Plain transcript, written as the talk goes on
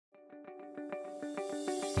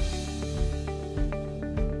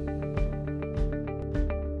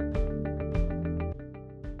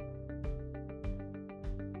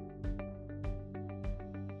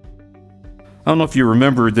don't know if you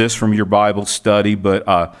remember this from your Bible study, but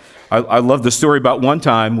I love the story about one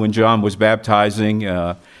time when John was baptizing,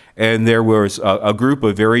 and there was a group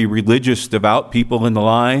of very religious, devout people in the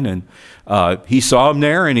line, and he saw them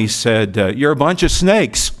there, and he said, "You're a bunch of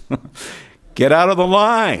snakes. Get out of the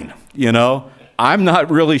line. I'm not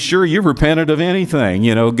really sure you've repented of anything.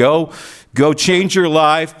 Go change your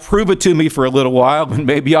life, prove it to me for a little while, and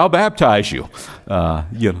maybe I'll baptize you."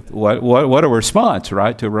 What a response,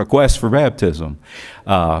 right, to a request for baptism.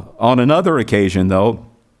 On another occasion, though,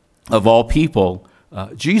 of all people,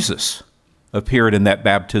 Jesus appeared in that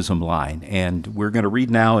baptism line. And we're going to read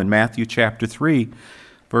now in Matthew chapter 3,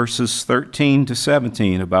 verses 13 to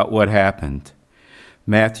 17 about what happened.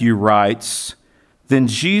 Matthew writes, "Then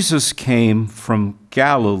Jesus came from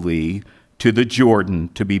Galilee to the Jordan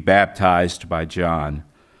to be baptized by John.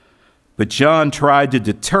 But John tried to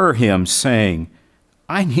deter him, saying,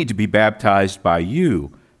 'I need to be baptized by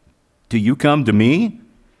you. Do you come to me?'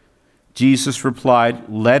 Jesus replied,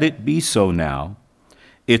 'Let it be so now.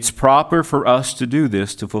 It's proper for us to do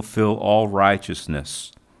this to fulfill all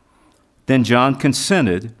righteousness.' Then John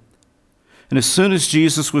consented, and as soon as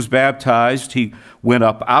Jesus was baptized, he went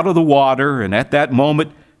up out of the water, and at that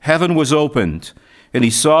moment heaven was opened, and he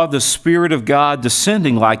saw the Spirit of God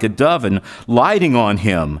descending like a dove and lighting on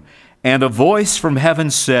him. And a voice from heaven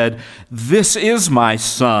said, 'This is my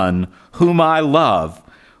Son, whom I love.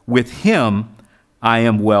 With him I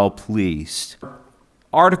am well pleased.'"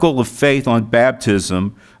 Article of faith on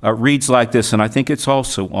baptism reads like this, and I think it's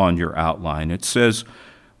also on your outline. It says,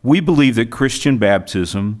 "We believe that Christian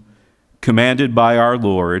baptism, commanded by our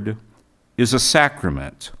Lord, is a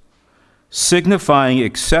sacrament, signifying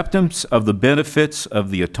acceptance of the benefits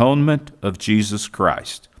of the atonement of Jesus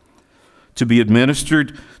Christ, to be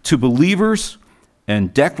administered to believers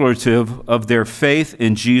and declarative of their faith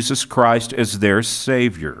in Jesus Christ as their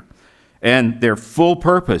Savior, and their full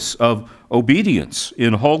purpose of obedience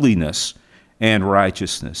in holiness and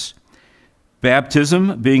righteousness.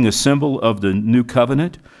 Baptism being a symbol of the new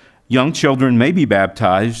covenant, young children may be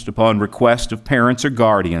baptized upon request of parents or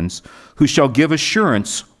guardians who shall give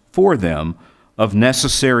assurance for them of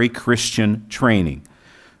necessary Christian training.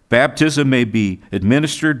 Baptism may be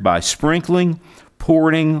administered by sprinkling,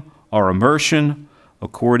 pouring, or immersion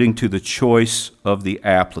according to the choice of the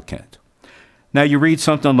applicant. Now you read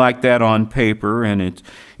something like that on paper, and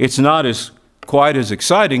it's not quite as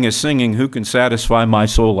exciting as singing "Who Can Satisfy My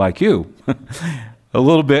Soul Like You?" A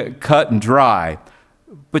little bit cut and dry.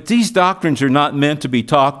 But these doctrines are not meant to be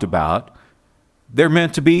talked about. They're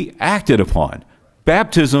meant to be acted upon.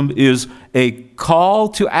 Baptism is a call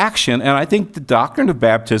to action, and I think the doctrine of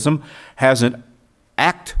baptism has an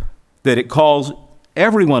act that it calls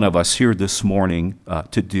every one of us here this morning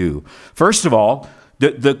to do. First of all,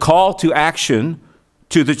 the call to action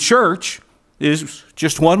to the church is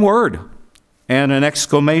just one word and an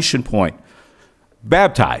exclamation point: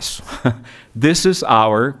 baptize. This is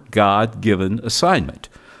our God-given assignment.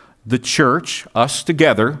 The church, us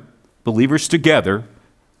together, believers together,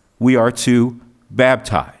 we are to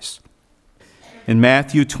baptize. In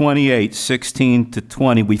Matthew 28, 16 to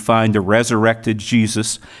 20, we find the resurrected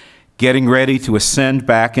Jesus getting ready to ascend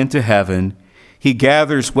back into heaven. He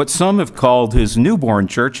gathers what some have called his newborn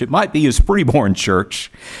church. It might be his preborn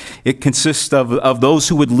church. It consists of those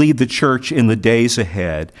who would lead the church in the days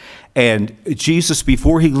ahead. And Jesus,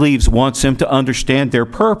 before he leaves, wants them to understand their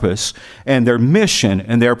purpose and their mission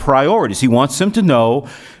and their priorities. He wants them to know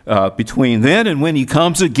between then and when he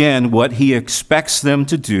comes again what he expects them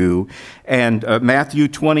to do. And Matthew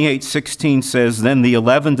 28:16 says, "Then the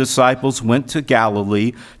 11 disciples went to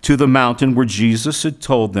Galilee, to the mountain where Jesus had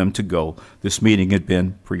told them to go." This meeting had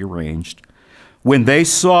been prearranged. "When they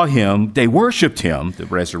saw him, they worshiped him," the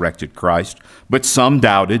resurrected Christ, "but some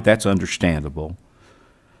doubted." That's understandable.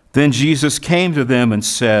 Then Jesus came to them and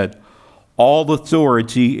said, "All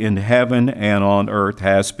authority in heaven and on earth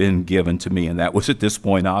has been given to me." And that was at this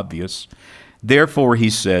point obvious. "Therefore," he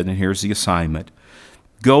said, and here's the assignment,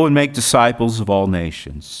 "go and make disciples of all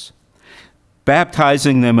nations,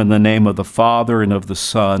 baptizing them in the name of the Father and of the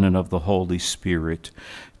Son and of the Holy Spirit,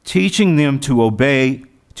 teaching them to obey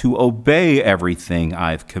everything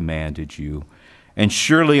I've commanded you. And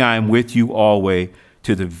surely I am with you always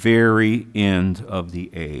to the very end of the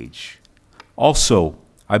age." Also,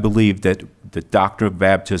 I believe that the doctrine of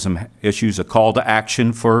baptism issues a call to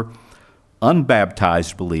action for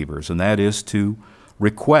unbaptized believers, and that is to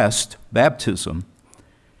request baptism.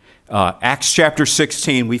 Acts chapter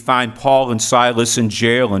 16, we find Paul and Silas in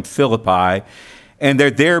jail in Philippi, and they're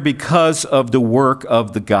there because of the work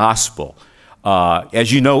of the gospel.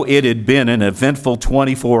 As you know, it had been an eventful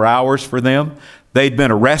 24 hours for them. They'd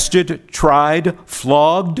been arrested, tried,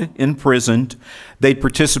 flogged, imprisoned. They'd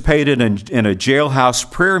participated in a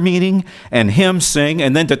jailhouse prayer meeting and hymn sing.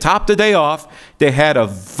 And then to top the day off, they had a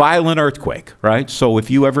violent earthquake, right? So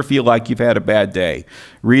if you ever feel like you've had a bad day,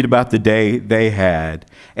 read about the day they had.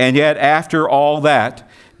 And yet after all that,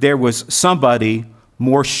 there was somebody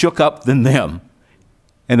more shook up than them,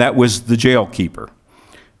 and that was the jail keeper.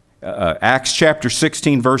 Acts chapter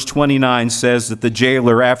 16, verse 29 says that the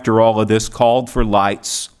jailer, after all of this, called for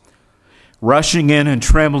lights. Rushing in and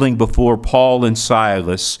trembling before Paul and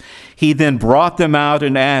Silas, he then brought them out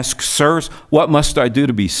and asked, "Sirs, what must I do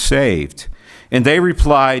to be saved?" And they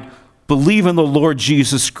replied, "Believe in the Lord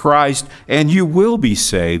Jesus Christ, and you will be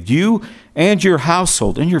saved, you and your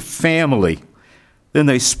household and your family." Then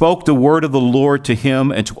they spoke the word of the Lord to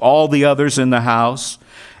him and to all the others in the house.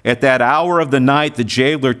 At that hour of the night, the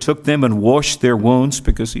jailer took them and washed their wounds,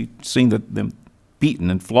 because he'd seen them beaten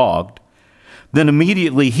and flogged. Then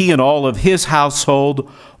immediately he and all of his household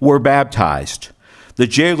were baptized. The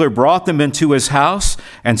jailer brought them into his house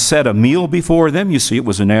and set a meal before them. You see, it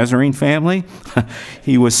was a Nazarene family.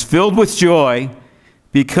 He was filled with joy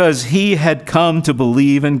because he had come to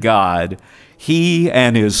believe in God, he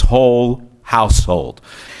and his whole household.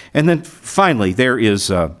 And then finally, there is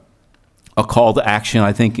a call to action,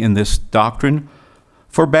 I think, in this doctrine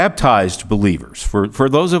for baptized believers, for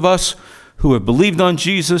those of us who have believed on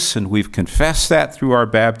Jesus and we've confessed that through our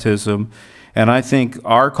baptism. And I think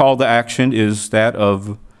our call to action is that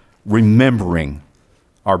of remembering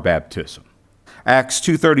our baptism. Acts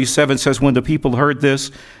 2:37 says, when the people heard this,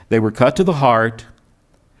 they were cut to the heart,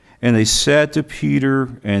 and they said to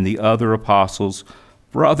Peter and the other apostles,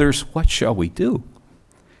 "Brothers, what shall we do?"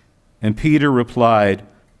 And Peter replied,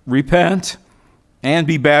 "Repent and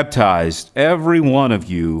be baptized, every one of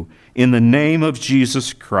you, in the name of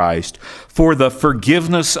Jesus Christ, for the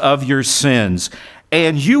forgiveness of your sins,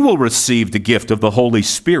 and you will receive the gift of the Holy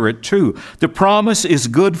Spirit too. The promise is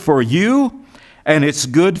good for you, and it's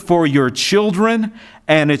good for your children,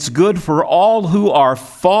 and it's good for all who are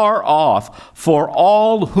far off, for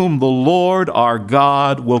all whom the Lord our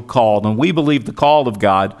God will call." And we believe the call of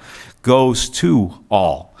God goes to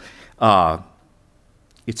all.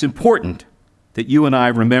 It's important that you and I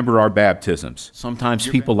remember our baptisms. Sometimes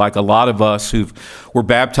people, like a lot of us who were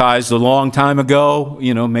baptized a long time ago,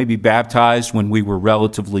 maybe baptized when we were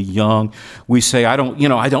relatively young, we say, I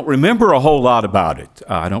don't remember a whole lot about it.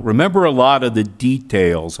 I don't remember a lot of the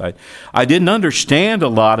details. I didn't understand a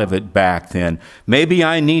lot of it back then. Maybe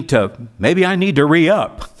I need to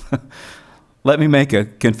re-up. Let me make a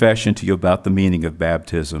confession to you about the meaning of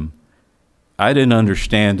baptism. I didn't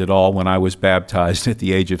understand it all when I was baptized at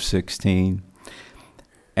the age of 16.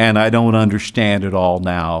 And I don't understand it all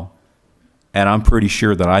now. And I'm pretty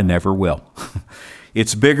sure that I never will.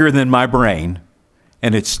 It's bigger than my brain,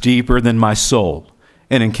 and it's deeper than my soul.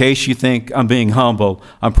 And in case you think I'm being humble,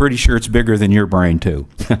 I'm pretty sure it's bigger than your brain too.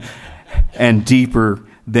 And deeper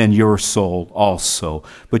than your soul also.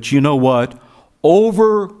 But you know what?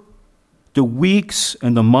 Over the weeks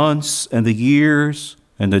and the months and the years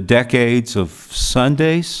and the decades of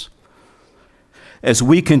Sundays, as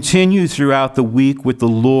we continue throughout the week with the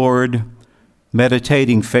Lord,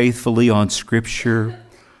 meditating faithfully on Scripture,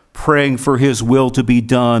 praying for His will to be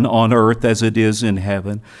done on earth as it is in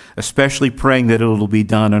heaven, especially praying that it will be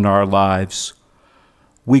done in our lives,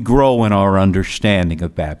 we grow in our understanding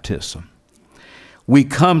of baptism. We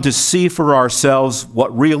come to see for ourselves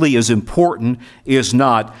what really is important is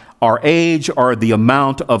not our age or the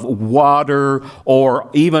amount of water or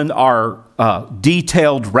even our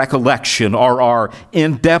detailed recollection or our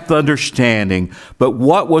in-depth understanding, but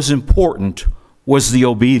what was important was the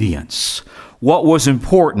obedience. What was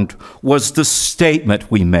important was the statement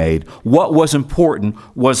we made. What was important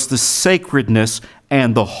was the sacredness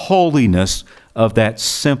and the holiness of that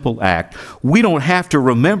simple act. We don't have to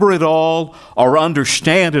remember it all or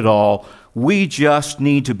understand it all. We just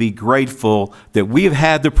need to be grateful that we've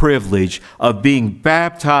had the privilege of being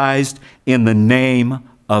baptized in the name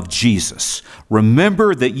of Jesus.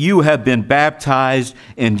 Remember that you have been baptized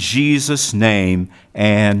in Jesus' name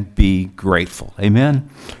and be grateful. Amen.